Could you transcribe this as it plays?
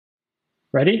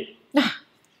Ready?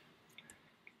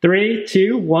 3,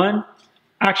 2, 1,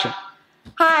 action.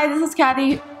 Hi, this is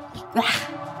Kathy.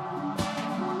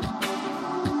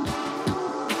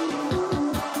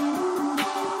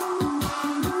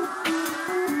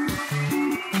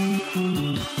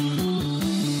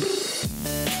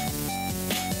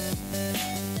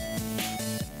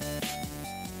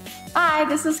 Hi,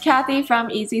 this is Kathy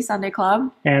from Easy Sunday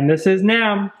Club. And this is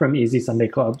Nam from Easy Sunday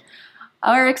Club.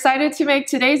 We're excited to make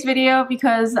today's video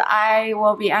because I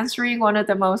will be answering one of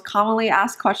the most commonly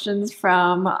asked questions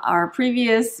from our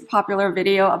previous popular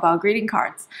video about greeting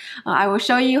cards. I will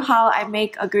show you how I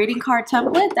make a greeting card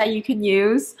template that you can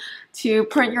use to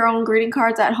print your own greeting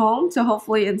cards at home to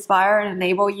hopefully inspire and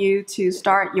enable you to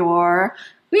start your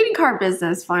greeting card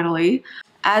business finally.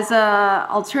 As an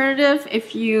alternative,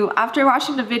 if you, after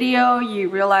watching the video, you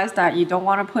realize that you don't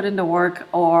want to put in the work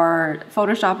or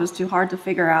Photoshop is too hard to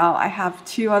figure out, I have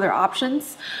two other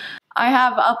options. I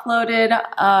have uploaded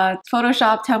a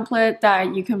Photoshop template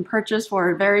that you can purchase for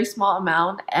a very small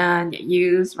amount and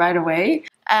use right away.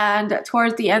 And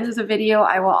towards the end of the video,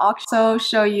 I will also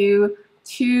show you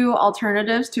two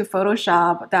alternatives to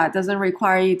Photoshop that doesn't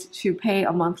require you to pay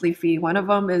a monthly fee. One of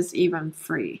them is even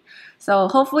free. So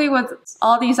hopefully with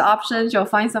all these options, you'll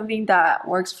find something that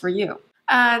works for you.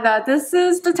 And this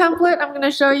is the template I'm going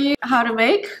to show you how to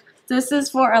make. This is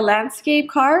for a landscape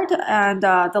card, and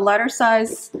the letter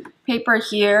size paper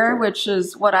here, which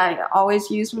is what I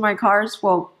always use for my cards,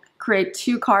 will create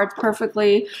two cards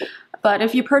perfectly. But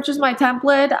if you purchase my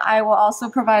template, I will also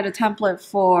provide a template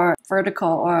for vertical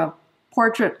or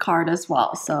portrait card as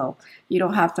well, so you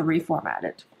don't have to reformat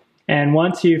it. And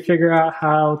once you figure out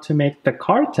how to make the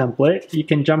card template, you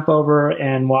can jump over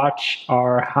and watch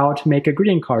our how to make a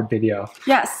greeting card video.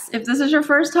 Yes, if this is your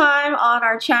first time on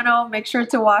our channel, make sure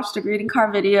to watch the greeting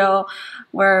card video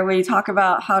where we talk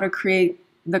about how to create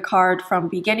the card from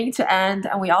beginning to end.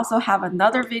 And we also have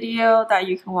another video that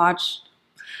you can watch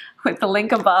with the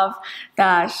link above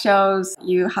that shows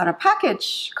you how to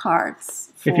package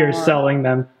cards if you're selling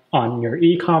them on your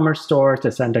e-commerce store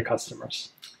to send to customers.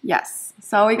 Yes,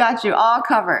 so we got you all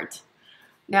covered.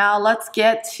 Now let's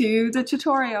get to the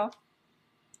tutorial.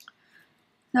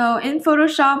 So in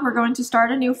Photoshop, we're going to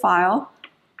start a new file.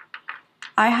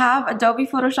 I have Adobe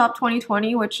Photoshop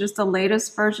 2020, which is the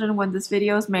latest version when this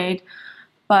video is made.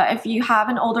 But if you have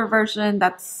an older version,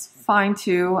 that's fine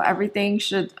too. You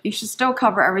should still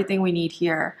cover everything we need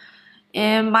here.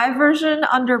 In my version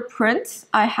under print,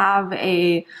 I have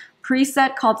a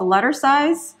preset called the letter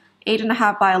size,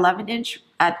 8.5 by 11 inch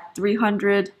at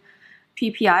 300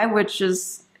 ppi, which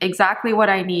is exactly what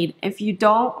I need. If you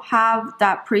don't have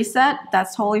that preset,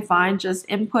 that's totally fine. Just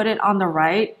input it on the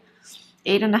right,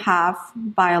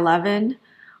 8.5 by 11.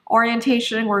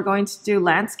 Orientation, we're going to do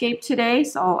landscape today,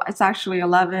 so it's actually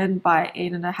 11 by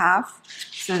 8.5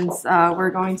 since we're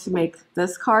going to make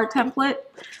this card template.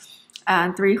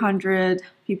 And 300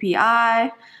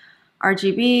 ppi,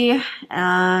 RGB,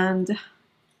 and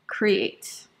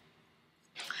create.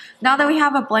 Now that we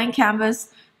have a blank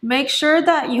canvas, make sure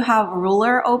that you have a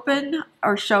ruler open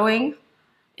or showing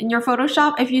in your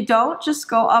Photoshop. If you don't, just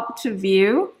go up to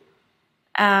view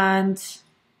and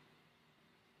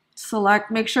select,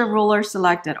 make sure ruler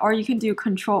selected, or you can do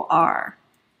Control R.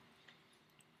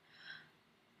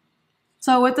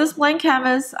 So with this blank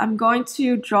canvas, I'm going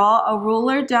to draw a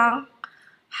ruler down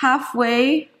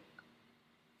halfway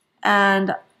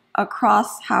and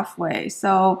across halfway.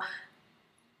 So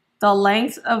the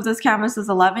length of this canvas is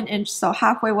 11 inch, so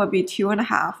halfway would be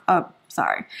 2.5.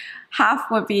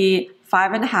 Half would be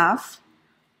 5.5,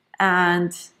 and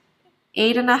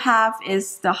 8.5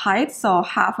 is the height, so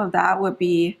half of that would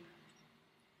be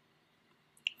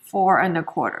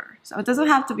 4.25. So it doesn't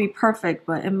have to be perfect,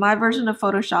 but in my version of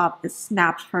Photoshop, it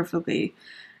snaps perfectly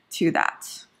to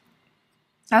that.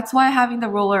 That's why having the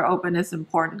ruler open is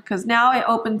important, because now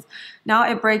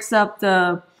it breaks up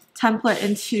the template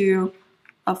into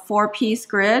a 4-piece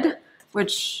grid,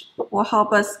 which will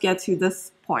help us get to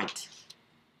this point.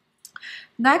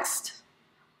 Next,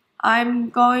 I'm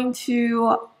going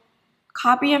to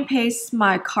copy and paste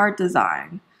my card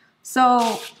design.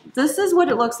 So this is what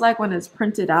it looks like when it's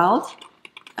printed out,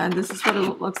 and this is what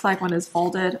it looks like when it's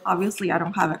folded. Obviously, I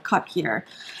don't have it cut here.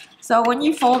 So when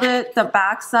you fold it, the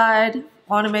back side,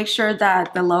 want to make sure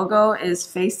that the logo is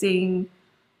facing,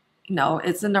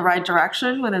 it's in the right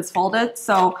direction when it's folded.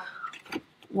 So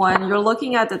when you're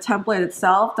looking at the template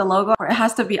itself, the logo, it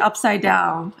has to be upside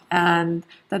down, and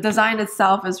the design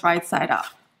itself is right side up.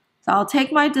 So I'll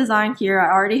take my design here.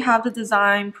 I already have the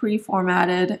design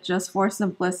pre-formatted just for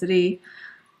simplicity,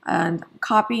 and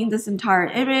copying this entire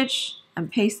image and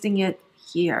pasting it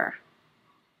here.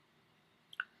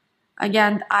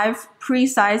 Again, I've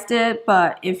pre-sized it,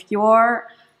 but if your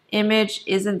image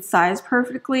isn't sized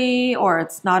perfectly or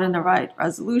it's not in the right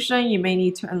resolution, you may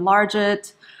need to enlarge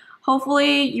it.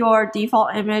 Hopefully your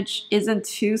default image isn't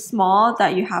too small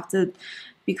that you have to,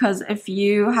 because if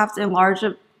you have to enlarge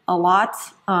it a lot,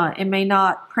 it may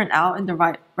not print out in the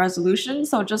right resolution.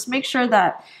 So just make sure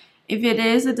that if it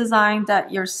is a design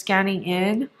that you're scanning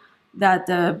in, that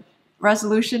the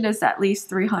resolution is at least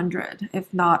 300,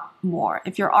 if not more.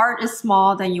 If your art is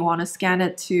small, then you want to scan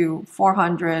it to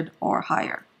 400 or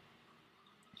higher.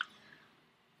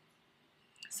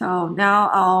 So now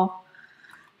I'll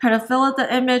kind of fill out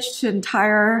the image to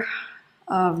entire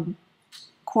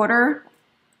quarter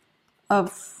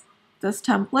of this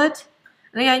template.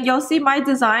 And again, you'll see my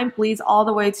design bleeds all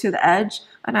the way to the edge,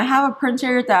 and I have a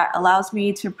printer that allows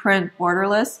me to print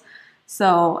borderless.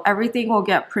 So everything will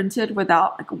get printed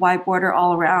without like a white border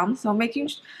all around. So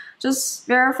just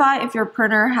verify if your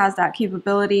printer has that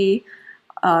capability.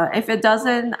 If it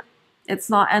doesn't, it's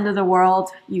not end of the world.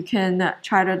 You can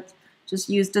try to just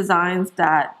use designs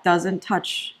that doesn't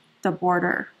touch the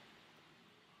border.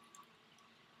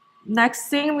 Next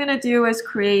thing I'm gonna do is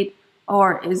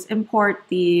import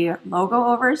the logo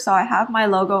over. So I have my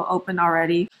logo open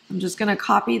already. I'm just gonna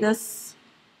copy this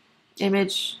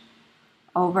image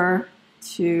over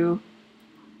to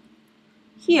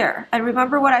here. And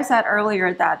remember what I said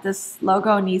earlier, that this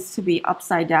logo needs to be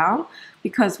upside down,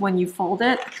 because when you fold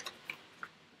it,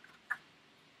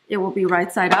 it will be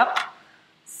right side up.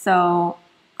 So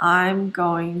I'm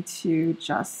going to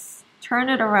just turn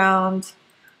it around.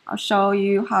 I'll show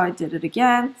you how I did it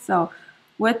again. So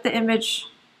with the image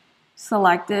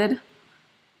selected,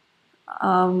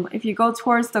 if you go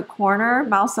towards the corner,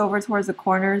 mouse over towards the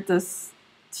corner, this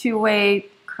two-way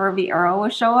curvy arrow will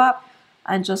show up,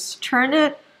 and just turn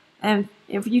it. And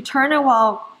if you turn it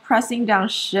while pressing down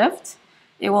shift,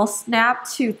 it will snap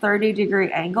to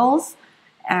 30-degree angles,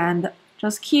 and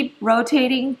just keep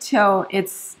rotating till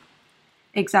it's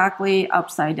exactly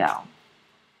upside down.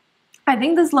 I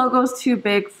think this logo is too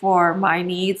big for my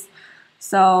needs.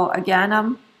 So again,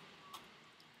 I'm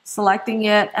selecting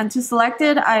it, and to select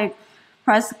it, I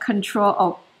press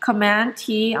Command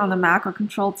T on the Mac or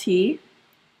Control T.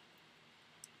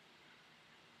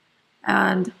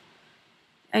 And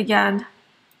again,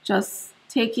 just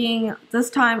taking,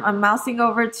 this time I'm mousing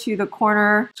over to the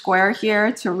corner square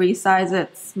here to resize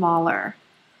it smaller.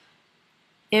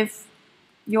 If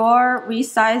your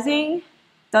resizing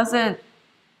doesn't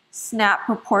snap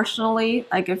proportionally,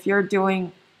 like if you're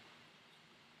doing,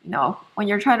 when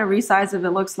you're trying to resize, if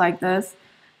it looks like this,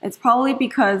 it's probably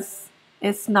because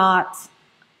it's not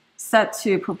set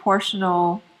to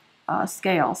proportional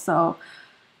scale. So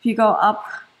if you go up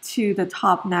to the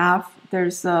top nav,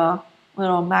 there's a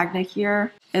little magnet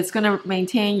here. It's going to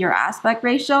maintain your aspect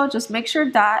ratio. Just make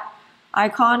sure that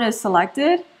icon is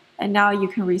selected, and now you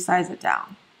can resize it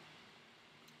down.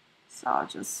 So I'll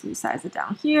just resize it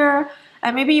down here.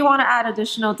 And maybe you want to add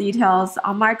additional details.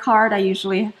 On my card, I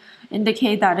usually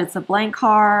indicate that it's a blank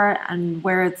card and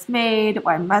where it's made,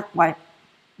 my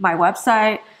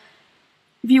website.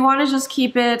 If you want to just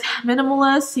keep it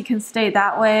minimalist, you can stay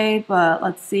that way, but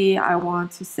let's see, I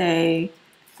want to say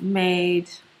made,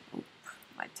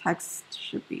 my text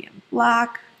should be in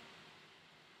black,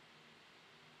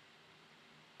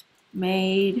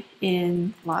 made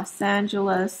in Los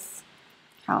Angeles,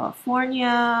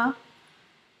 California,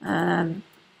 and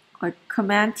click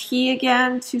Command T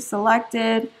again to select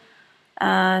it,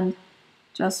 and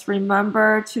just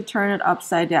remember to turn it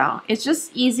upside down. It's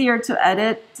just easier to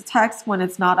edit the text when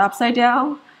it's not upside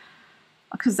down,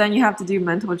 because then you have to do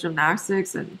mental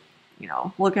gymnastics and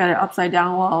look at it upside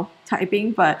down while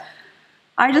typing. But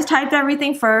I just typed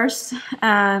everything first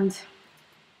and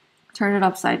turn it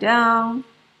upside down,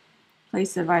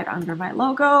 place it right under my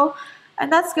logo,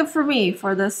 and that's good for me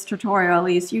for this tutorial. At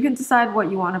least you can decide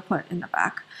what you want to put in the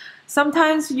back.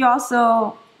 Sometimes you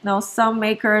also some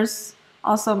makers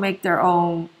also make their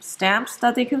own stamps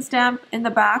that they can stamp in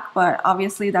the back, but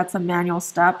obviously that's a manual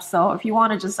step. So if you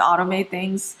want to just automate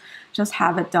things, just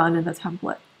have it done in the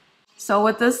template. So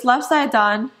with this left side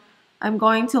done, I'm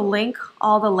going to link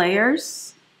all the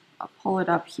layers. I'll pull it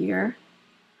up here.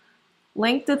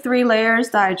 Link the 3 layers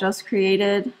that I just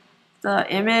created,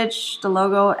 the image, the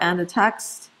logo, and the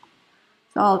text.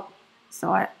 So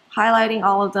I'm highlighting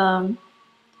all of them,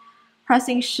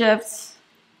 pressing Shift,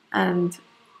 and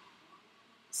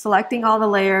selecting all the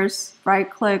layers, right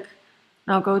click,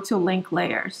 and I'll go to link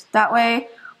layers. That way,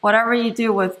 whatever you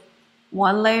do with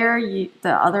one layer,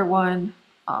 the other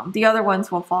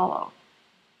ones will follow.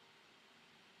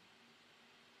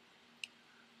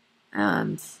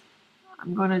 And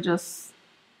I'm going to just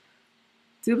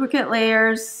duplicate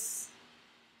layers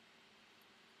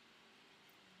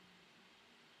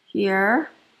here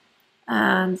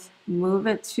and move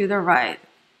it to the right.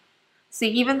 See,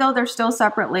 even though they're still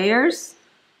separate layers,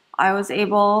 I was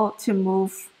able to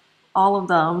move all of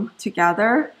them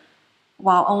together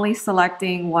while only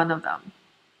selecting one of them.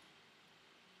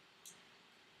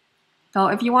 So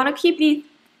if you want to keep these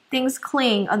things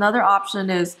clean, another option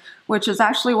is, which is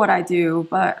actually what I do,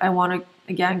 but I want to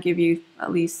again give you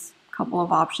at least a couple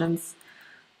of options.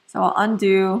 So I'll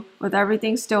undo with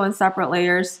everything still in separate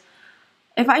layers.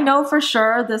 If I know for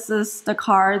sure this is the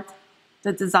card,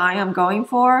 the design I'm going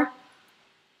for,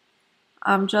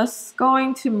 I'm just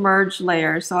going to merge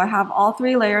layers. So I have all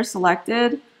three layers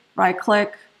selected, right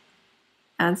click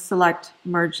and select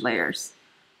merge layers.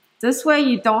 This way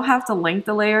you don't have to link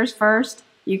the layers first.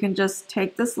 You can just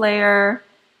take this layer,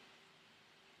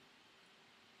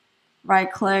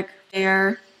 right click,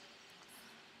 layer,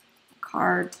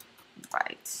 card,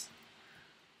 right.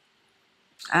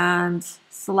 And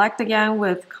select again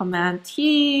with Command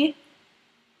T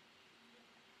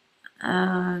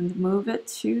and move it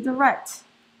to the right.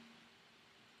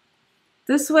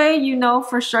 This way you know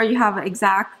for sure you have an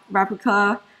exact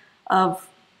replica of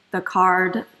the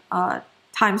card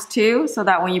times 2, so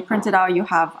that when you print it out you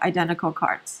have identical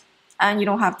cards and you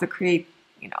don't have to create,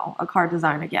 you know, a card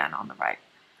design again on the right.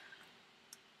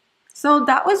 So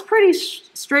that was pretty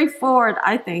straightforward,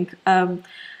 I think.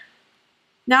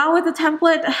 Now with the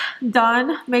template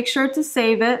done, make sure to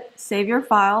save it, save your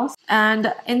files.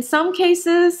 And in some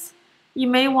cases, you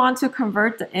may want to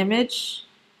convert the image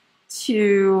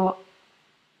to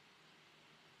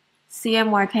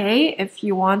CMYK if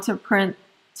you want to print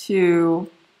to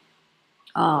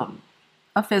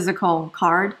a physical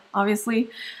card, obviously.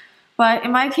 But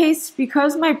in my case,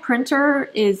 because my printer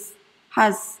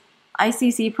has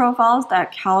ICC profiles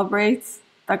that calibrates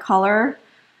the color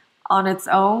on its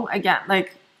own, again,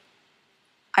 like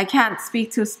I can't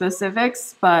speak to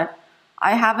specifics, but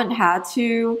I haven't had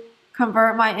to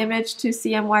convert my image to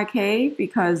CMYK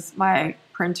because my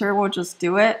printer will just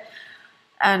do it.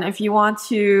 And if you want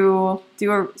to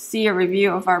see a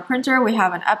review of our printer, we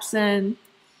have an Epson.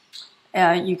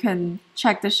 You can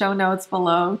check the show notes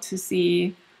below to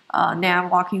see Nam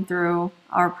walking through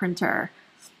our printer.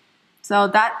 So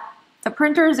that the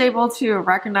printer is able to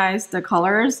recognize the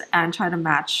colors and try to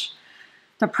match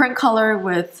the print color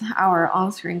with our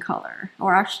on-screen color,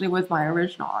 or actually with my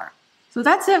original art. So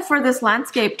that's it for this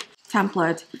landscape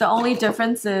template. The only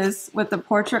difference is with the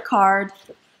portrait card,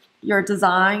 your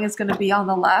design is going to be on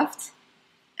the left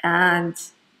and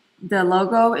the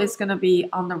logo is going to be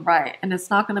on the right, and it's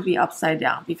not going to be upside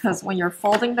down, because when you're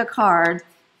folding the card,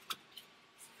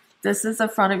 this is the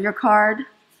front of your card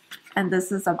and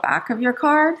this is the back of your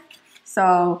card.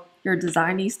 So your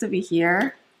design needs to be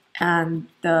here and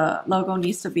the logo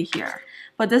needs to be here.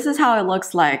 But this is how it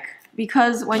looks like,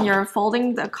 because when you're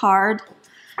folding the card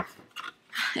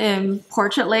in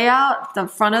portrait layout, the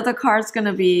front of the card is going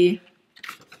to be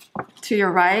to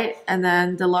your right, and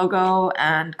then the logo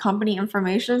and company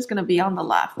information is going to be on the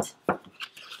left.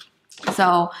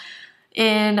 So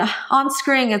on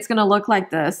screen, it's going to look like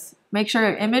this. Make sure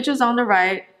your image is on the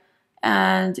right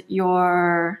and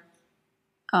your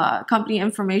company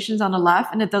information is on the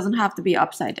left, and it doesn't have to be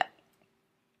upside down.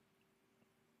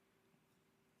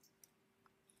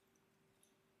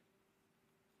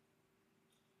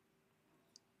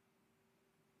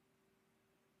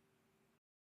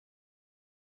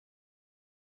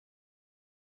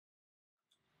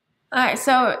 Alright,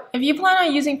 so if you plan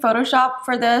on using Photoshop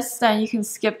for this, then you can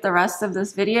skip the rest of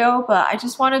this video, but I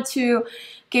just wanted to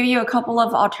give you a couple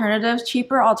of alternatives,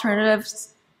 cheaper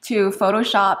alternatives to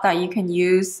Photoshop that you can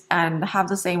use and have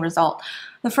the same result.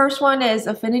 The first one is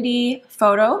Affinity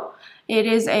Photo. It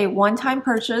is a one-time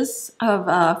purchase of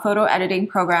a photo editing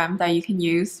program that you can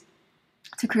use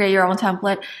to create your own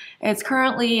template. It's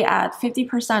currently at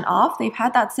 50% off. They've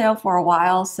had that sale for a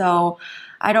while, so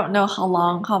I don't know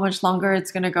how much longer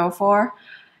it's going to go for,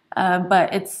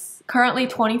 but it's currently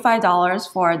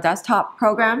 $25 for a desktop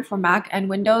program for Mac and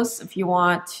Windows if you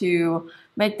want to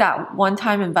make that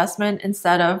one-time investment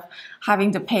instead of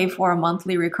having to pay for a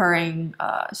monthly recurring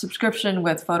subscription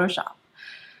with Photoshop.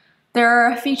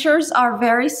 Their features are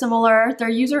very similar. Their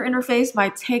user interface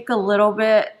might take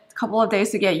a couple of days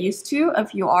to get used to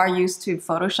if you are used to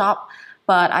Photoshop,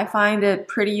 but I find it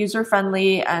pretty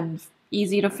user-friendly and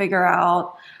easy to figure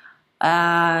out.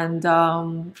 And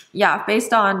yeah,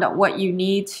 based on what you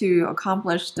need to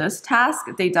accomplish this task,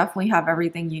 they definitely have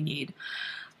everything you need.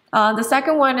 The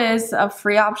second one is a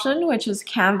free option, which is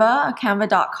Canva,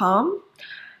 canva.com.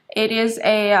 It is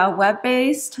a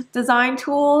web-based design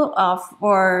tool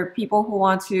for people who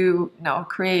want to,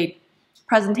 create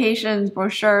presentations,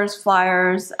 brochures,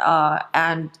 flyers,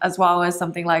 and as well as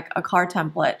something like a card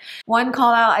template. One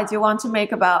call out I do want to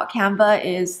make about Canva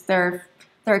is their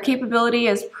capability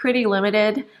is pretty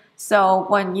limited. So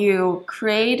when you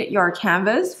create your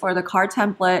canvas for the card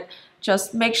template,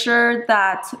 just make sure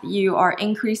that you are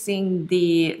increasing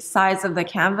the size of the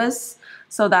canvas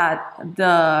so that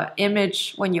the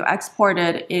image, when you export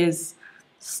it, is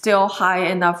still high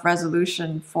enough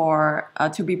resolution for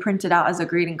to be printed out as a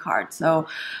greeting card. So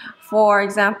for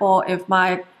example, if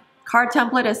my card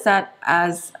template is set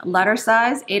as letter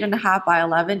size 8.5 by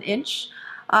 11 inch,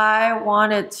 I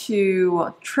wanted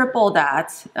to triple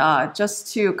that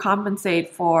just to compensate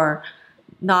for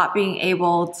not being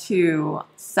able to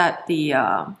set the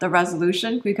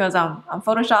resolution, because on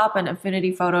Photoshop and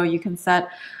Affinity Photo you can set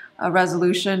a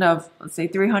resolution of, let's say,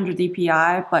 300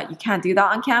 dpi, but you can't do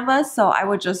that on canvas. So I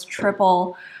would just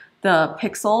triple the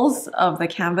pixels of the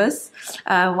canvas.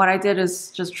 What I did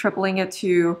is just tripling it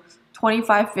to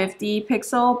 2550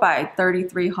 pixel by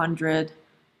 3300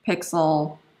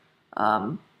 pixel.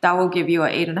 That will give you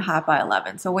an 8.5 by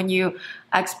 11. So when you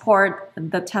export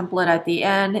the template at the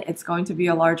end, it's going to be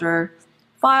a larger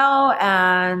file,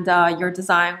 and your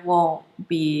design won't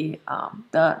be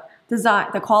the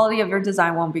quality of your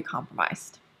design won't be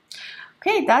compromised.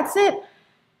 Okay, that's it.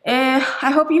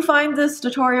 I hope you find this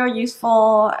tutorial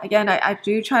useful. Again, I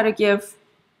do try to give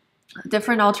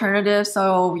different alternatives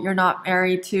so you're not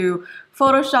married to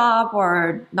Photoshop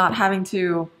or not having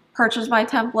to purchase my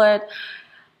template.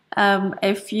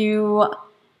 If you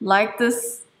like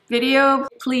this video,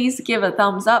 please give a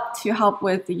thumbs up to help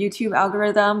with the YouTube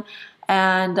algorithm,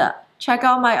 and check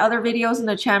out my other videos in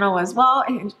the channel as well.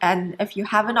 And if you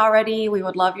haven't already, we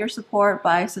would love your support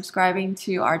by subscribing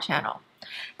to our channel.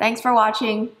 Thanks for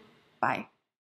watching. Bye.